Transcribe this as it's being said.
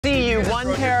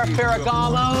pair of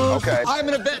Ferragamo's. Okay. I'm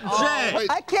gonna bet Jay.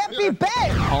 I can't be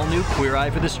bet. All new Queer Eye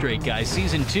for the Straight Guys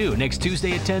Season 2 next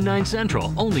Tuesday at 10/9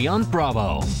 Central, only on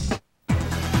Bravo.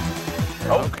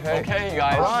 Okay, you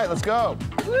guys. All right, let's go.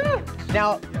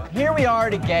 Now, here we are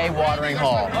at a gay watering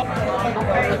hole.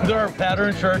 There are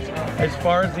pattern shirts as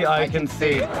far as the eye can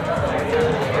see. Here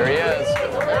he is.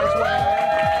 There's Wayne.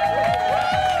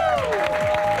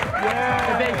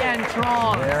 The big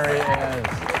entron. There he is.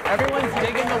 Everyone's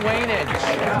digging the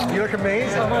Waynage. You look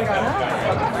amazing. Oh my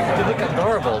God. You look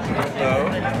adorable.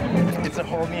 It's a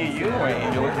whole new you,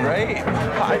 Wayne. You look great.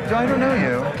 I don't know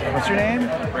you. What's your name?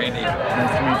 Randy.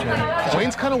 Nice to meet you.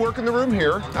 Wayne's kind of working the room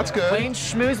here. That's good. Wayne's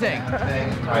schmoozing.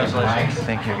 Congratulations.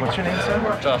 Thank you. What's your name,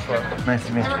 sir? Joshua. Nice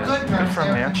to meet you. Good for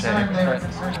a man shake.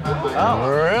 Oh,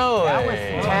 Really? that was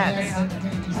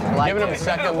intense. Like Giving him a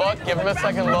second look. Give him a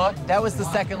second look. That was the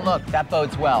second look. That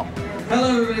bodes well.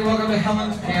 Hello, everybody. Welcome to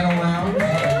Helen's Panel Lounge.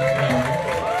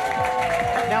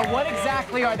 Now, what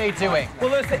exactly are they doing?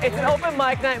 Well, listen, it's an open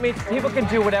mic night. It means people can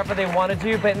do whatever they want to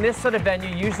do, but in this sort of venue,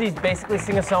 you usually basically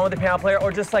sing a song with the piano player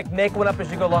or just like make one up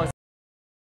as you go along.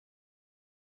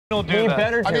 Don't do that.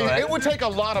 Better I do mean, it. it would take a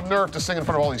lot of nerve to sing in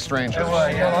front of all these strangers.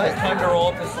 It's time to roll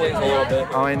up the sleeves a little bit.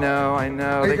 Oh, I know.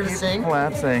 Are you gonna sing?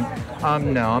 Collapsing.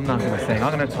 No, I'm not gonna sing.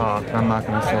 I'm gonna talk. I'm not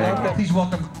gonna sing. Please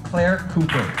welcome Claire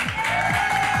Cooper.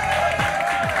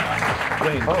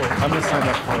 Wayne, I'm gonna sign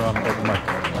up for open mic.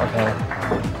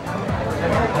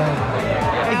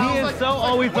 He is so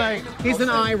always like. He's an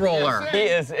eye roller. He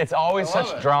is, it's always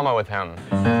such drama with him.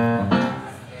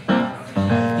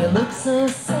 You look so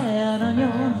sad on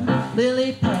your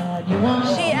lily pad. You want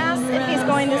She asked if he's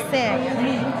going to sing.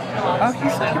 Oh, he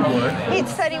said he would.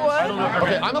 He said he would.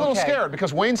 Okay, I'm a little scared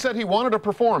because Wayne said he wanted to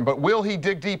perform, but will he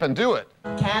dig deep and do it?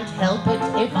 Can't help it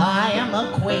if I am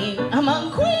a queen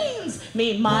among queens.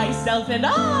 Me, myself, and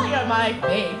I are my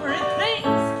favorite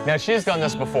things. Now, she's done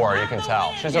this before, you can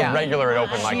tell. She's a regular at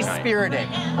open mic She's night. spirited.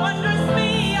 Wonders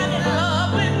me and in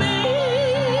love with me.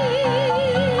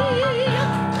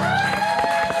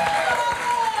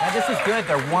 Now, this is good.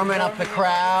 They're warming up the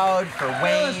crowd for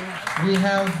Wayne. We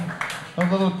have a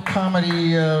little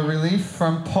comedy relief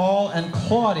from Paul and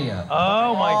Claudia.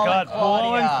 Oh my God,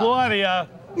 Paul and Claudia.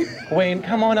 Claudia. Wayne,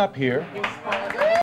 come on up here.